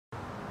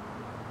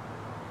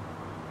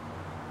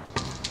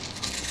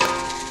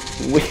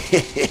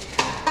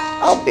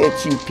I'll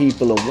bet you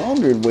people are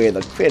wondering where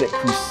the Credit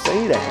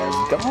Crusader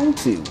has gone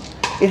to.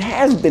 It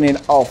has been an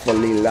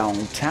awfully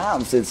long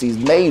time since he's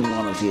made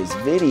one of his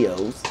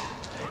videos.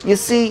 You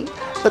see,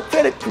 the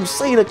Credit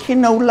Crusader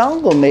can no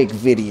longer make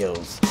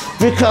videos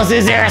because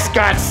his ass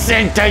got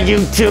sent to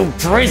YouTube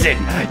prison.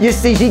 You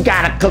see, he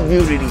got a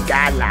community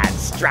guideline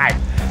strike.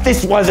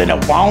 This wasn't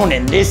a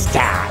warning this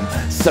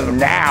time, so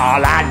now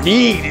all I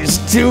need is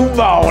 2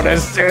 more to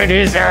send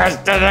his ass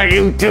to the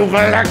YouTube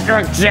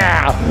electric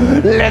chair.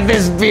 Let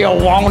this be a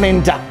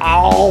warning to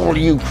all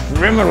you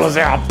criminals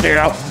out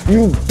there,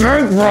 you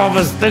bank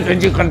robbers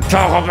thinking you can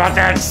talk about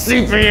that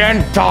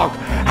CPN talk,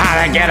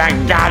 how to get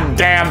a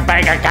goddamn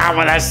bank account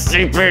with a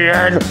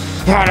CPN,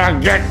 how to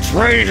get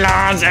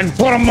Tradelines and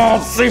put them on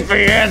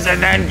CPNs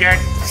and then get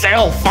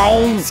cell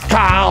phones,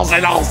 cars,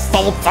 and all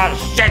sorts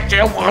of shit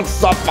you weren't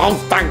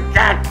supposed to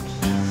get.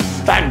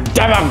 That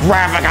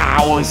demographic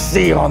I always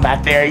see on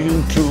that there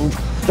YouTube,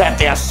 that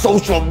their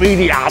social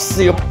media, I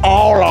see them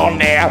all on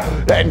there.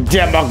 That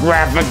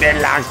demographic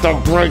that likes to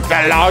break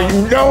the law,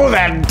 you know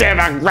that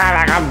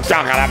demographic I'm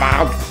talking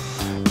about.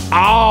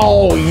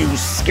 All you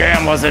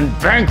scammers and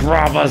bank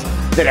robbers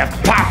that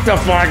have popped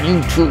up on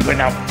YouTube in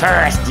the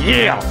past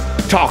year,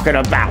 talking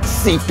about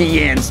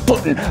CPNs,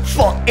 putting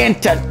for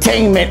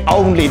entertainment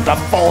only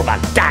before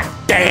the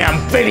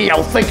goddamn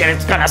video, thinking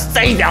it's gonna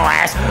save your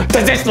ass.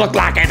 Does this look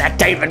like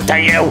entertainment to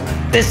you?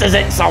 This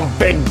isn't some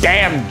big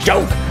damn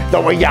joke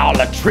the way y'all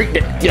are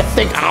treating it. You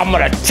think I'm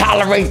gonna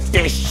tolerate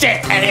this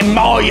shit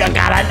anymore? You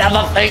got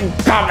another thing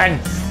coming.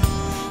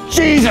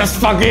 Jesus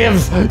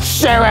forgives,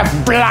 Sheriff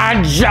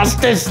Blind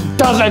Justice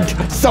doesn't.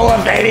 So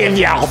if any of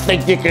y'all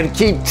think you can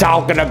keep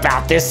talking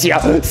about this here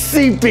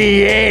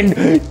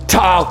CPN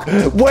talk,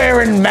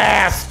 wearing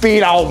masks,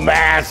 feet all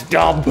masked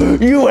up,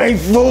 you ain't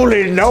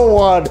fooling no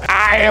one.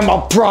 I am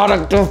a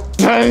product of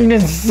pain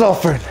and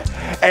suffering,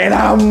 and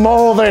I'm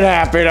more than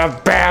happy to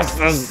pass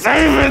the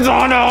savings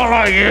on all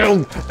of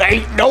you.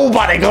 Ain't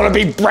nobody gonna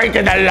be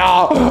breaking the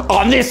law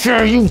on this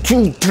here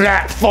YouTube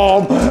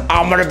platform.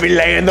 I'm gonna be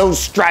laying those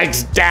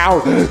strikes down.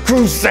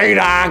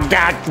 Crusader, I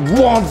got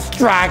 1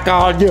 strike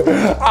on you.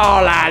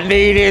 All I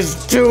need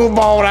is 2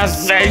 more to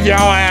send your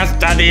ass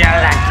to the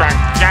electric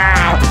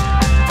chair.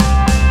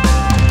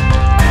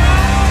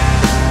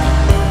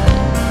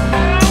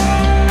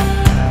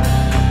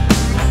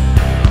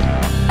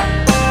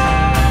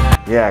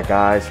 Yeah,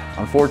 guys,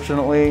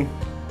 unfortunately,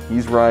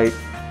 he's right.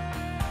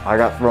 I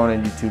got thrown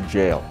in YouTube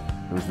jail.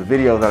 It was the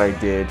video that I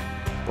did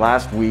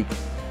last week.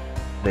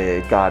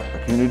 They got a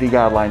community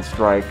guideline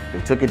strike.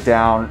 They took it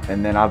down,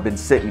 and then I've been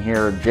sitting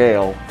here in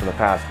jail for the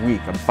past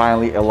week. I'm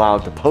finally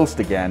allowed to post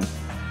again,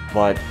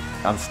 but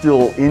I'm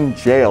still in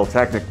jail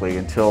technically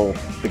until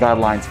the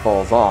guidelines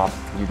falls off,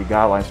 community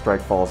guideline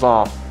strike falls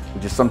off,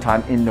 which is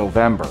sometime in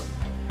November.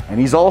 And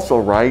he's also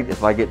right,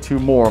 if I get 2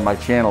 more, my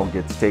channel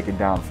gets taken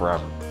down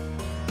forever.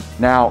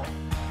 Now,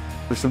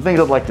 there's some things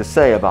I'd like to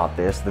say about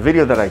this. The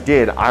video that I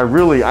did, I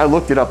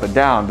looked it up and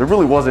down. There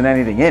really wasn't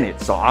anything in it,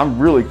 so I'm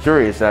really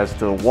curious as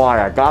to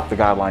why I got the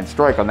guideline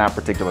strike on that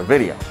particular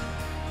video.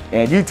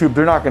 And YouTube,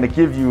 they're not going to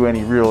give you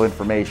any real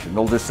information.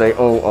 They'll just say,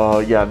 oh,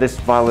 yeah, this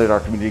violated our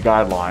community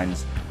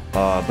guidelines,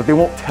 but they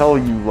won't tell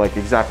you like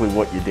exactly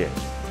what you did.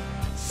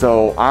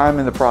 So I'm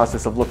in the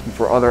process of looking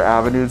for other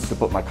avenues to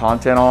put my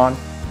content on.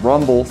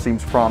 Rumble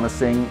seems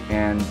promising,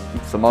 and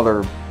some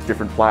other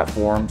different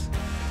platforms,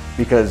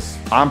 because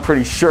I'm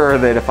pretty sure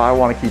that if I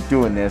want to keep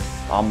doing this,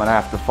 I'm gonna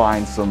have to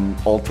find some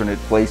alternate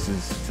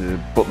places to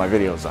put my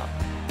videos up.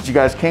 But you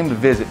guys came to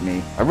visit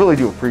me. I really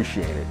do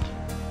appreciate it.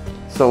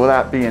 So with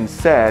that being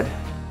said,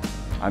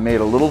 I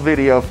made a little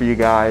video for you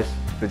guys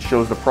that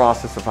shows the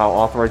process of how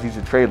authorized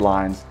user trade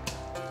lines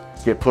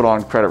get put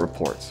on credit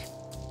reports.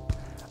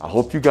 I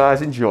hope you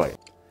guys enjoy it.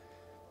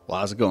 Well,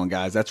 how's it going,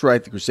 guys? That's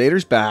right, the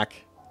Crusader's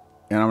back,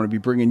 and I'm going to be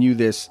bringing you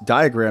this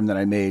diagram that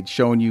I made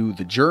showing you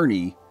the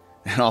journey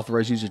an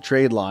authorized user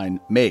trade line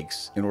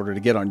makes in order to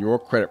get on your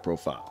credit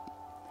profile.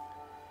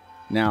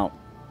 Now,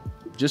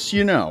 just so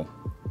you know,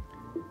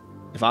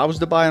 if I was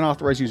to buy an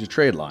authorized user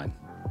trade line,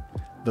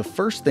 the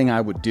first thing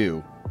I would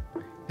do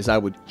is I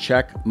would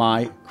check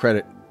my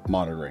credit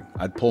monitoring.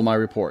 I'd pull my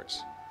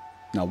reports.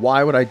 Now,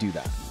 why would I do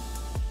that?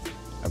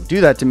 I would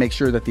do that to make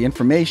sure that the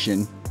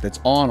information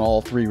that's on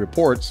all 3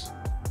 reports,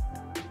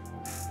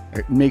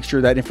 make sure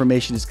that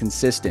information is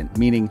consistent,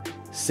 meaning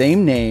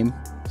same name,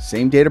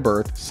 same date of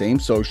birth, same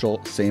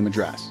social, same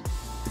address.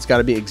 It's got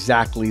to be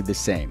exactly the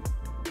same.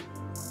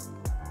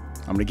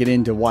 I'm going to get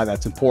into why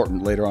that's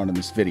important later on in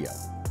this video.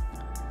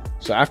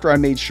 So after I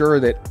made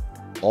sure that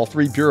all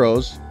 3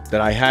 bureaus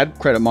that I had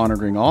credit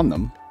monitoring on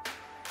them,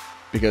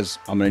 because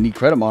I'm going to need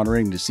credit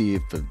monitoring to see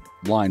if the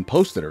line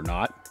posted or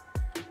not,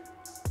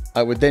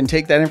 I would then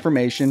take that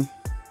information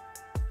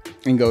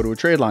and go to a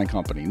trade line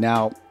company.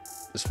 Now,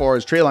 as far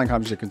as trade line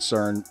companies are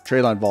concerned,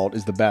 Tradeline Vault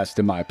is the best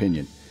in my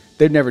opinion.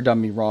 They've never done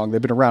me wrong.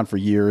 They've been around for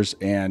years,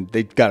 and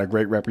they've got a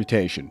great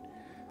reputation.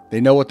 They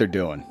know what they're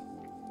doing.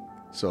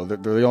 So they're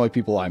the only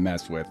people I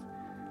mess with.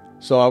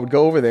 So I would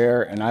go over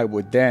there, and I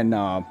would then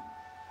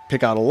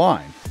pick out a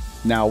line.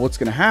 Now, what's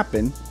going to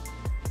happen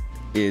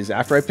is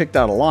after I picked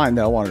out a line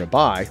that I wanted to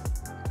buy,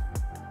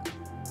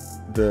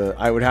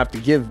 I would have to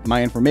give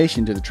my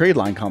information to the trade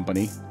line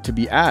company to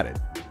be added.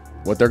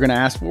 What they're going to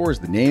ask for is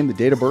the name, the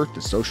date of birth,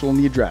 the social, and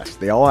the address.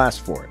 They all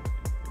ask for it.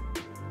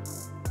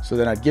 So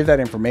then I'd give that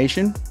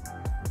information,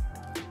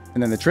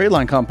 and then the trade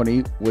line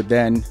company would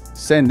then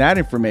send that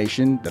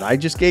information that I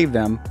just gave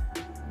them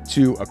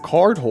to a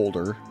card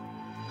holder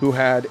who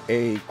had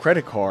a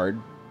credit card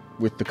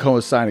with the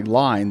coinciding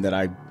line that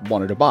I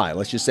wanted to buy.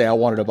 Let's just say I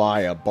wanted to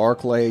buy a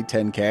Barclay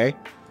 10K.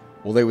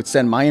 Well, they would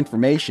send my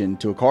information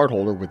to a card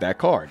holder with that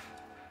card.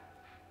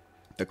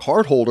 The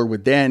card holder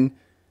would then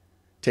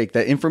take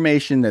that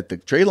information that the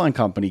trade line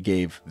company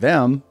gave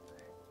them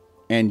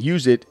and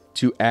use it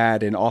to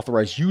add an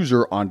authorized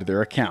user onto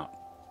their account.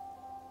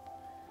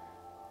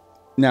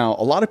 Now,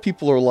 a lot of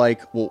people are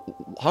like,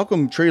 well, how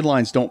come trade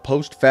lines don't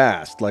post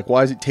fast? Like,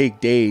 why does it take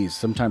days,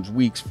 sometimes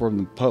weeks for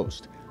them to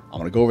post? I'm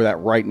going to go over that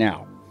right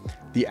now.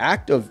 The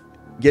act of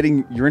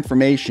getting your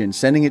information,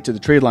 sending it to the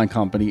trade line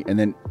company, and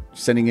then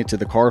sending it to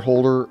the card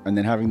holder, and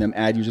then having them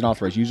add use an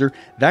authorized user,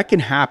 that can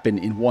happen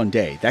in one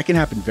day. That can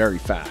happen very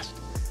fast.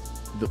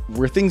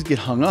 Where things get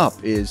hung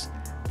up is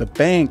the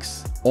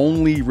banks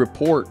only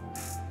report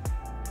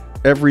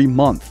every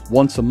month,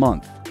 once a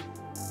month.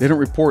 They don't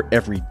report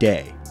every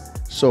day.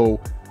 So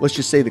let's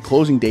just say the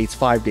closing date's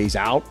 5 days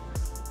out.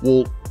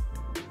 Well,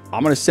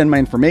 I'm going to send my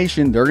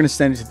information. They're going to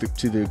send it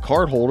to the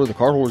card holder. The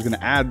card holder is going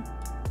to add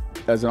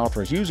as an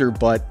authorized user,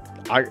 but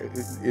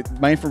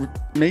my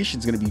information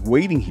is going to be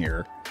waiting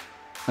here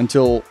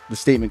until the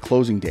statement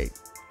closing date.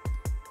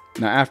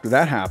 Now, after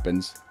that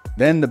happens,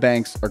 then the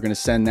banks are going to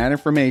send that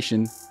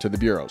information to the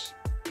bureaus.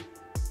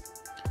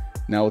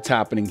 Now, what's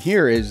happening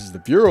here is the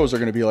bureaus are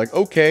going to be like,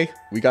 okay,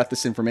 we got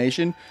this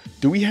information.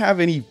 Do we have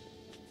any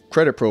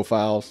credit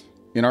profiles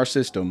in our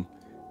system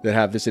that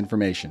have this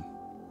information?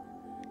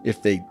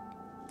 If they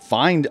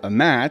find a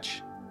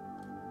match,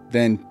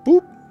 then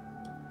boop,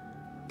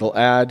 they'll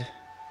add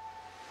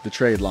the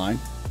trade line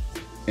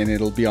and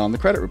it'll be on the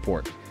credit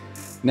report.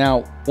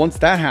 Now, once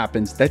that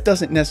happens, that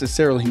doesn't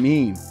necessarily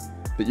mean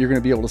that you're going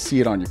to be able to see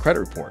it on your credit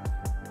report.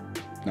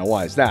 Now,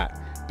 why is that?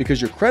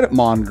 Because your credit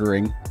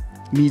monitoring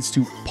needs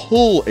to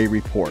pull a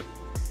report,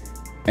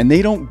 and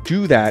they don't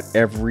do that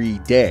every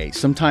day.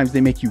 Sometimes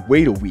they make you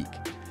wait a week.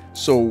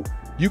 So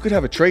you could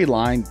have a trade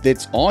line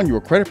that's on your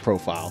credit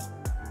profile,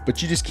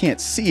 but you just can't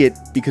see it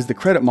because the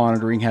credit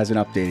monitoring hasn't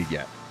updated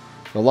yet.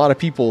 There are a lot of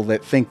people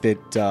that think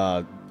that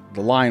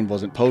the line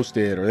wasn't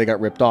posted or they got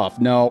ripped off.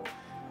 No,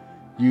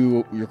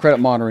 your credit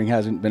monitoring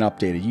hasn't been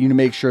updated. You need to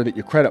make sure that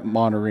your credit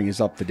monitoring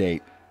is up to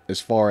date as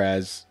far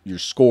as your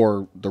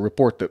score, the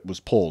report that was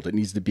pulled. It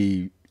needs to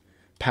be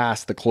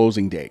past the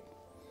closing date.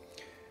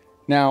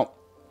 Now,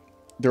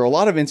 there are a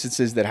lot of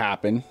instances that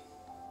happen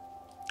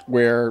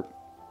where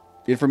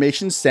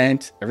information's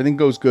sent, everything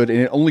goes good, and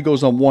it only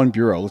goes on one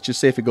bureau. Let's just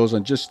say if it goes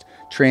on just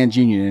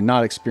TransUnion and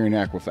not Experian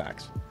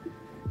Equifax.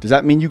 Does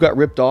that mean you got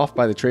ripped off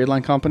by the trade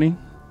line company?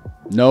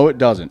 No, it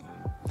doesn't.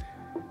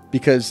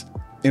 Because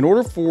in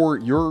order for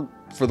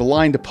the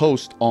line to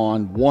post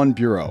on one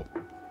bureau,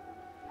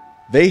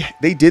 they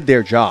did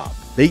their job.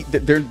 They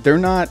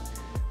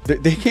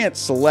can't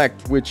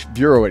select which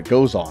bureau it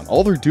goes on.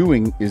 All they're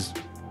doing is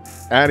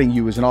adding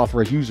you as an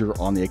authorized user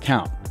on the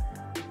account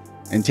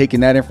and taking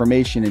that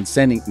information and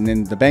sending, and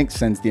then the bank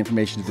sends the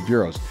information to the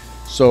bureaus.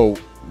 So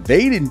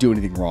they didn't do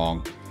anything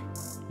wrong.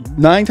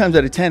 9 times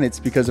out of 10, it's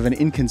because of an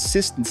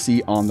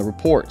inconsistency on the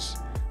reports.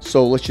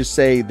 So let's just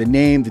say the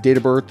name, the date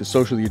of birth, the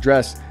social, the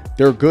address,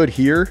 they're good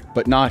here,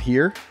 but not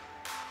here.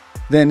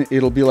 Then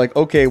it'll be like,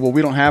 okay, well,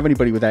 we don't have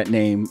anybody with that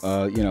name.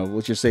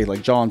 Let's just say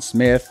like John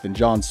Smith and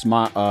John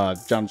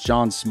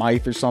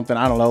Smythe or something.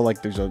 I don't know,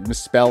 like there's a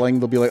misspelling.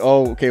 They'll be like,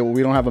 oh, okay, well,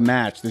 we don't have a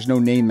match. There's no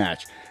name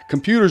match.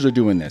 Computers are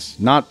doing this,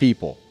 not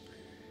people.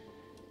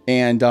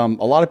 And a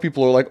lot of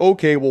people are like,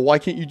 okay, well, why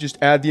can't you just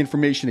add the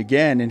information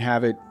again and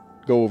have it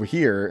go over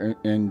here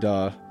and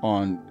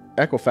on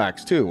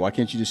Equifax too? Why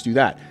can't you just do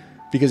that?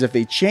 Because if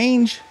they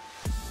change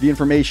the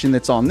information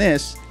that's on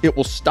this, it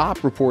will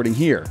stop reporting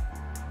here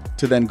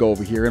to then go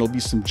over here. It'll be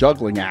some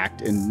juggling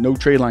act, and no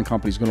trade line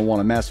company is going to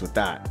want to mess with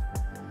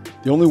that.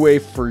 The only way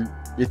for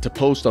it to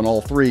post on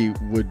all three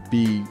would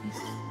be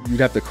you'd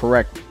have to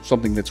correct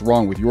something that's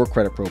wrong with your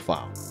credit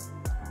profile.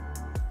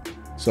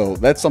 So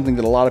that's something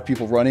that a lot of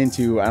people run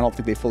into. I don't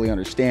think they fully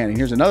understand. And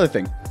here's another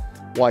thing.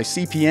 Why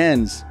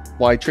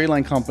trade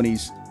line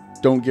companies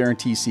don't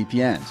guarantee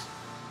CPNs.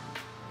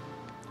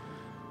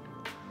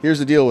 Here's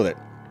the deal with it.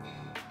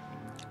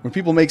 When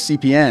people make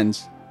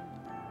CPNs,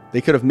 they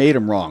could have made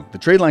them wrong. The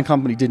trade line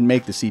company didn't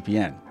make the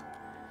CPN.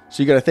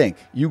 So you got to think.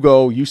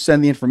 You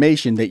send the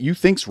information that you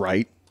think's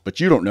right, but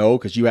you don't know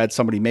because you had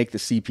somebody make the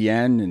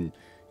CPN and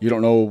you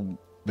don't know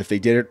if they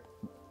did it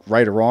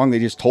right or wrong. They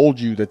just told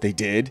you that they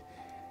did.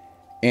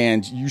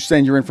 And you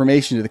send your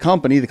information to the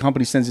company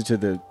sends it to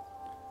the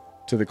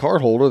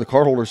card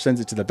holder sends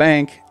it to the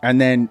bank,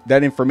 and then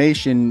that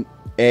information,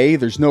 A,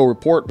 there's no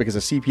report because a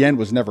CPN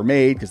was never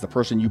made because the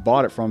person you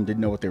bought it from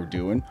didn't know what they were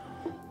doing,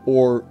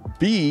 or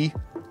B,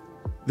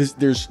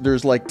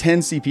 there's like 10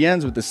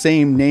 CPNs with the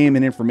same name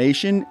and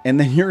information, and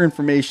then your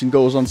information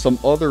goes on some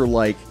other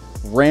like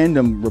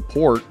random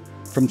report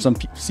from some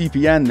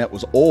CPN that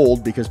was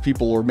old because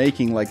people were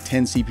making like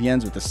 10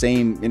 CPNs with the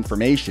same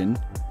information,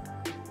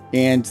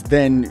 and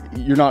then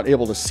you're not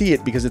able to see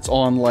it because it's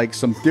on like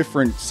some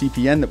different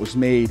CPN that was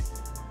made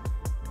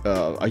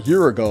a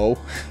year ago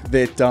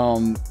that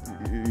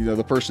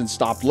the person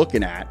stopped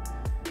looking at,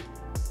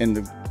 and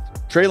the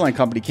Tradeline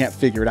company can't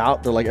figure it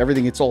out. They're like,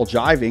 everything, it's all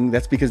jiving.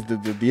 That's because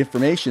the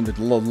information, the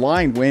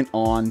line went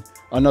on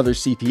another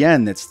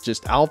CPN that's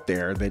just out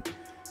there that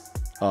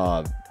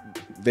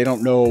they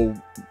don't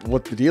know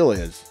what the deal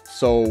is.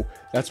 So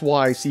that's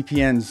why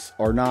CPNs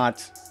are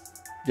not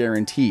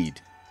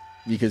guaranteed,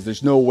 because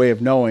there's no way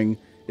of knowing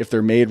if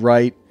they're made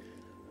right,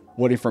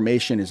 what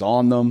information is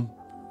on them.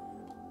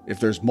 If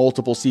there's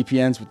multiple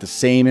CPNs with the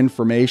same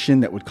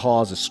information that would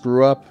cause a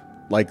screw up,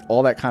 like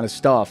all that kind of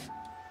stuff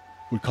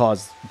would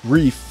cause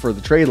grief for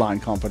the Tradeline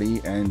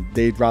company, and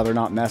they'd rather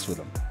not mess with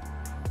them.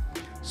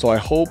 So I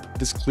hope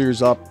this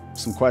clears up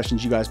some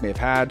questions you guys may have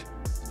had.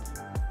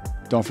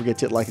 Don't forget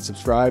to hit like and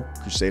subscribe.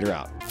 Crusader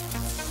out.